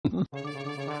There's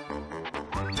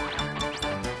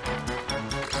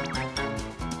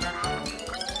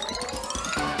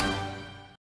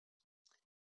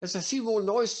a few more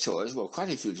noise toys, well, quite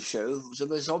a few to show. The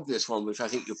most obvious one, which I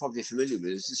think you're probably familiar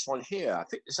with, is this one here. I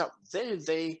picked this up very,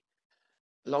 very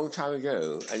long time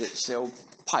ago, and it's the old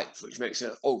pipe, which makes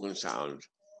an organ sound.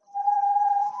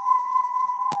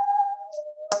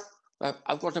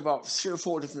 I've got about 3 or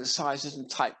 4 different sizes and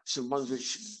types, and ones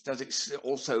which does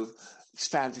also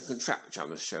expand and contract, which I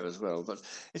must show as well. But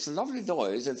it's a lovely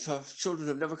noise, and for children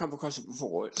who've never come across it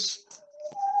before,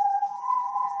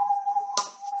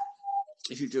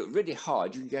 if you do it really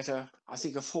hard, you can get I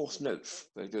think a fourth note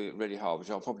by doing it really hard,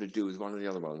 which I'll probably do with one of the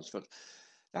other ones. But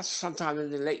that's sometime in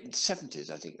the late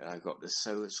 70s, I think, that I got this.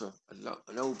 So it's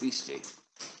an old beastie.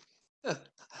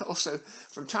 Also,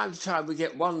 from time to time, we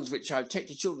get ones which I take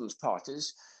to children's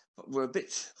parties, but were a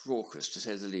bit raucous, to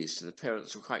say the least, and the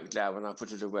parents were quite glad when I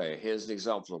put it away. Here's an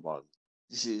example of one.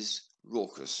 This is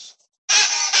raucous.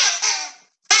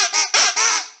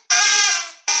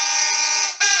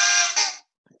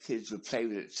 Kids would play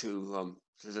with it to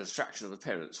the distraction of the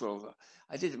parents. Well,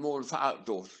 I did it more for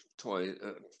outdoor toy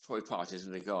parties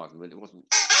in the garden, when it wasn't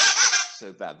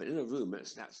so bad. But in a room,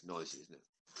 that's noisy, isn't it?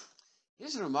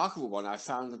 Here's a remarkable one I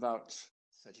found about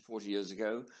 30, 40 years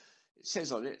ago. It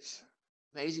says on it,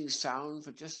 amazing sound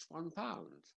for just £1.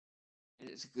 And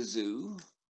it's a kazoo,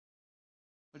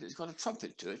 but it's got a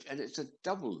trumpet to it, and it's a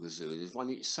double kazoo. There's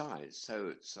one each side, so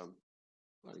it's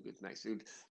quite a good magnitude.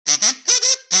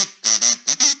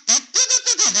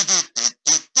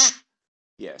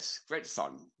 Yes, great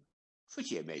fun.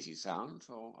 Pretty amazing sound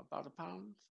for about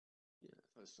 £1. Yeah, I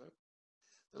suppose so.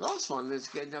 The last one is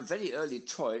again a very early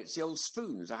toy. It's the old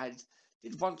spoons.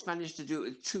 Did once manage to do it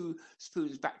with 2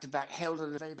 spoons back to back, held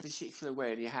in a very particular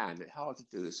way in your hand. It's hard to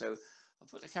do. So I'll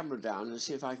put the camera down and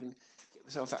see if I can get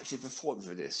myself actually performing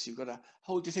for this. You've got to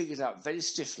hold your fingers out very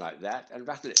stiff like that and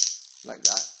rattle it like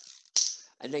that,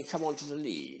 and then come onto the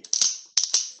knee.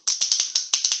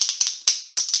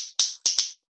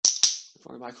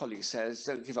 One of my colleagues says,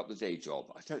 don't give up the day job.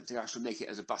 I don't think I shall make it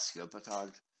as a busker, but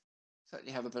I'd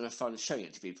certainly have a bit of fun showing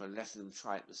it to people and letting them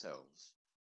try it themselves.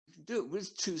 You can do it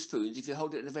with 2 spoons if you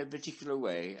hold it in a very particular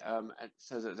way,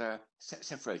 so that they're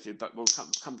separated, but will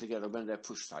come together when they're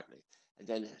pushed slightly. And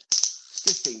then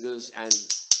stiff fingers and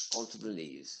onto the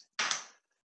knees.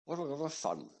 What a lot of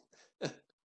fun.